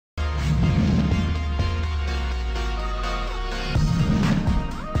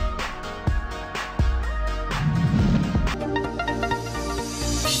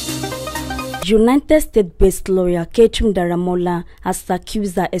United States-based lawyer Ketum Daramola has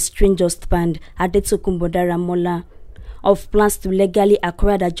accused her estranged husband Adetokunbo Daramola of plans to legally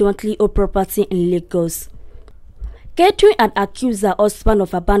acquire the jointly owned property in Lagos. Ketum had accused her husband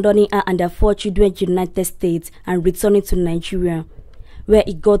of abandoning her and their 4 children in the United States and returning to Nigeria, where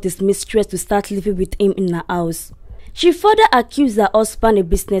he got his mistress to start living with him in her house. She further accused her husband, a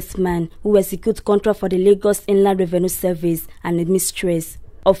businessman who executes contract for the Lagos Inland Revenue Service, and a mistress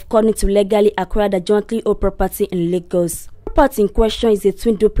of calling to legally acquire the jointly owned property in Lagos. The property in question is a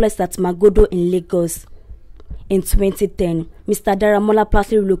twin duplex at Magodo in Lagos. In 2010, Mr. Daramola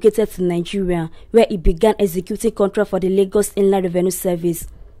partly relocated to Nigeria, where he began executing contract for the Lagos Inland Revenue Service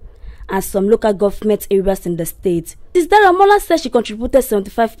and some local government areas in the state. Mrs. Daramola said she contributed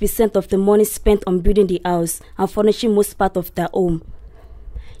 75% of the money spent on building the house and furnishing most part of their home.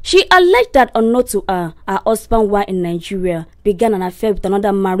 She alleged that unknown to her, her husband, while in Nigeria, began an affair with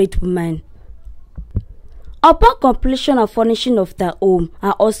another married woman. Upon completion of furnishing of their home,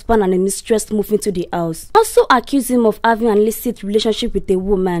 her husband and a mistress moved into the house. Also accused him of having an illicit relationship with a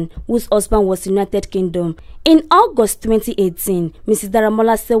woman whose husband was in the United Kingdom. In August 2018, Mrs.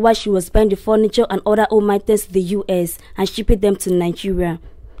 Daramola said while she was buying the furniture and other home items to the US and shipping them to Nigeria,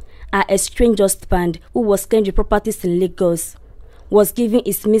 her estranged husband, who was claiming the properties in Lagos, was giving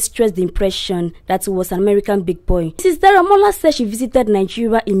his mistress the impression that he was an American big boy. Mrs. Daramola said she visited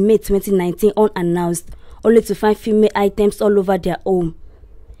Nigeria in May 2019 unannounced, only to find female items all over their home.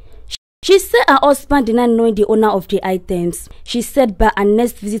 She said her husband did not know the owner of the items. She said by her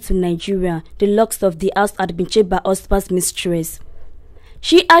next visit to Nigeria, the locks of the house had been changed by her husband's mistress.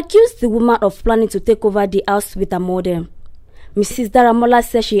 She accused the woman of planning to take over the house with her mother. Mrs. Daramola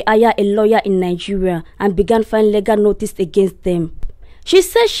said she hired a lawyer in Nigeria and began filing legal notice against them. She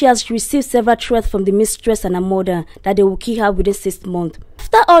said she has received several threats from the mistress and her mother that they will kill her within 6 months.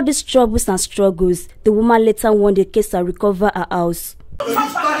 After all these troubles and struggles, the woman later won the case and recovered her house.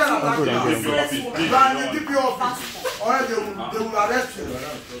 Master,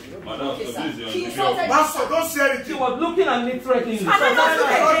 don't say anything. She was looking at me threatening. Who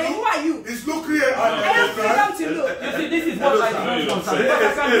are you? It's look here. I have freedom to look. You see, this is what I do. Because I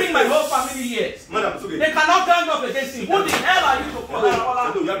can bring my whole family here. They cannot gang up against me. Who the hell are you to call?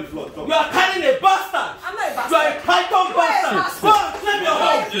 You are carrying a bastard. I'm not a bastard. You are a python bastard. Go and claim your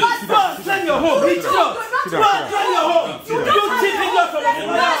home. Go and claim your home. It's yours. Go and claim your home. You cheating your from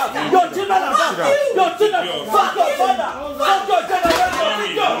your children are back. Your children, fuck your father. Fuck your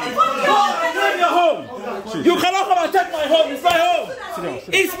generation. Go and claim your home. You cannot come and take my home. It's my home.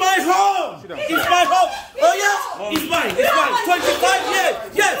 It's my home. It's my home. Oh yeah, it's mine. It's mine. 25 years.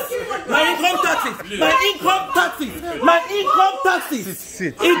 Yes. My income taxes. My income taxes. My income taxes.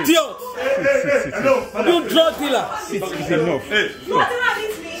 Idiot. You drug dealer. It's enough.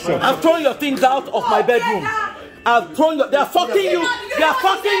 I've thrown your things out of my bedroom. I've thrown your. They are fucking you. They are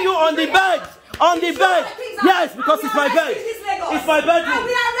fucking you on the bed. On the bed. Yes, because it's my bed. It's my bedroom. I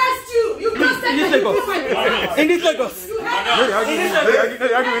will arrest you. You can't In this Lagos. In this Lagos.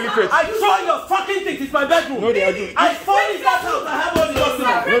 I throw your fucking things. It's my bedroom. No, they argue. I found it that house. I have all the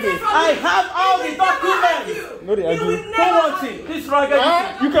documents. I have all the documents. No, they argue. Who wants him? This ragged.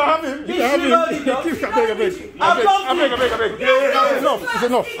 You can have him. You can have him. I beg. It's enough. It's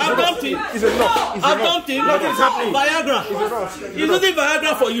enough. I've dumped him. It's enough. I've dumped him. Nothing's happening. Viagra. He's using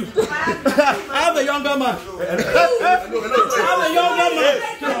Viagra for you. I have a younger man. I have a younger man.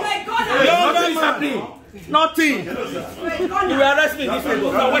 Younger is happening. Nothing. You will arrest me in this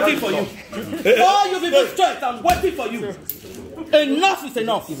table. I'm waiting for you. All you people straight, I'm waiting for you. Enough is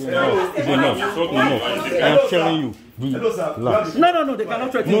enough. It's enough. I'm telling you. Relax. No, they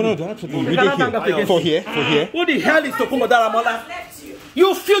cannot threaten me. No, they're not threatening you. For here. Who the hell is Tokunbo Daramola?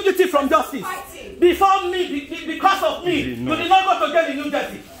 You fugitive from justice. Before me, because of me, you did not go to jail in New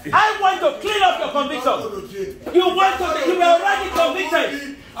Jersey. I want to clean up your conviction. You were already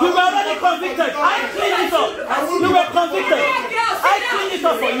convicted. You were already convicted. I cleaned it up. You were convicted. I cleaned it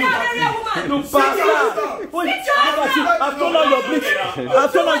up for you. You bastard. Look at you. I've thrown out your bleach.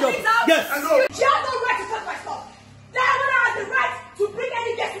 I've thrown out your... Yes. She has no right to touch my stuff. Diamond has the right to bring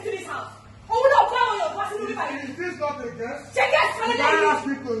any guest into this house. Or we don't plan on your passing over by you. Is this not a guest? Check it. Did I ask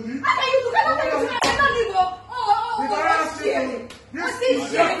you to leave? I mean, you cannot leave. What's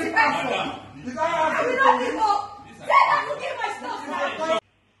this shit? Did I ask you to leave? Say that to give my stuff.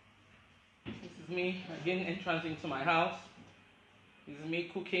 This is me again entrance into my house. This is me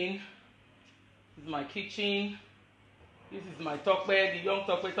cooking. This is my kitchen. This is my Tokwe, the young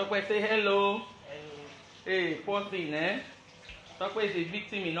Tokwe. Tokwe, say hello. Hey, poor thing, eh? Tokwe is a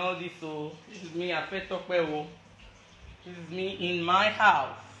victim in all this, so this is me, I fed Tokwe. This is me in my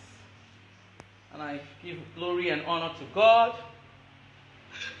house. And I give glory and honor to God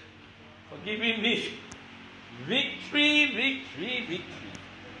for giving me victory, victory, victory.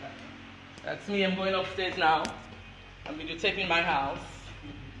 That's me. I'm going upstairs now. I'm videotaping my house.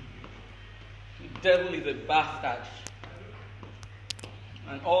 The devil is a bastard.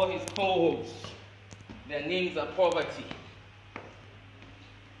 And all his co-hosts, their names are poverty.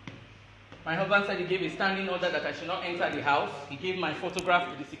 My husband said he gave a standing order that I should not enter the house. He gave my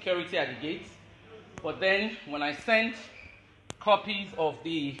photograph to the security at the gate. But then, when I sent copies of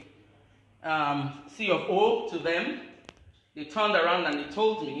the C of O to them, they turned around and they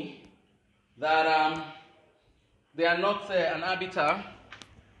told me that they are not an arbiter,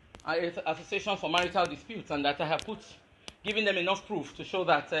 association for marital disputes, and that I have given them enough proof to show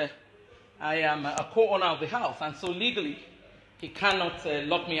that I am a co-owner of the house, and so legally he cannot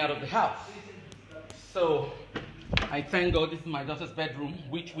lock me out of the house. So I thank God. This is my daughter's bedroom,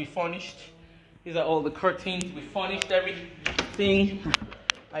 which we furnished. These are all the curtains. We furnished everything.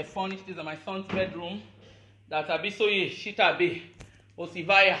 I furnished. These are my son's bedroom that Abisoye Shitabe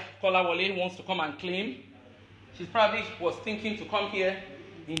Osivaya Kolawole wants to come and claim. She probably was thinking to come here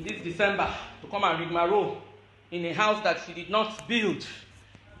in this December to come and rigmarole in a house that she did not build,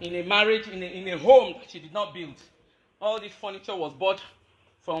 in a marriage, in a home that she did not build. All this furniture was bought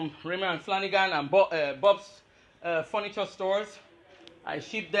from Raymond and Flanagan and Bob's furniture stores. I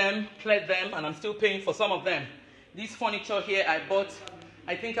shipped them, cleared them, and I'm still paying for some of them. This furniture here I bought,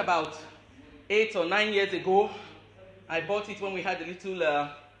 I think about 8 or 9 years ago. I bought it when we had the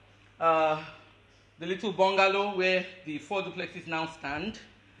little bungalow where the 4 duplexes now stand.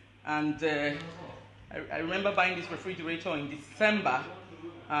 And I remember buying this refrigerator in December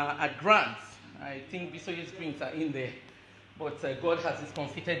at Grant's. I think Bisoye's drinks are in there. But God has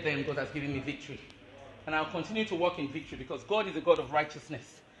discomfited them. God has given me victory. And I'll continue to walk in victory because God is a God of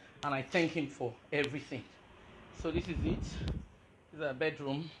righteousness. And I thank him for everything. So this is it. This is our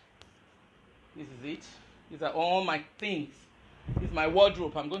bedroom. This is it. These are all my things. This is my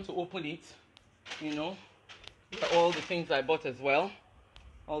wardrobe. I'm going to open it. You know. These are all the things I bought as well.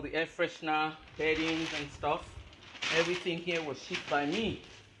 All the air freshener, beddings and stuff. Everything here was shipped by me.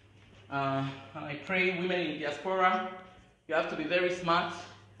 And I pray women in diaspora, you have to be very smart.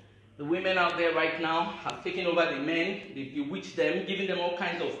 The women out there right now have taken over the men. They've bewitched them, giving them all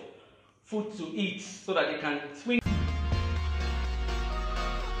kinds of food to eat so that they can swing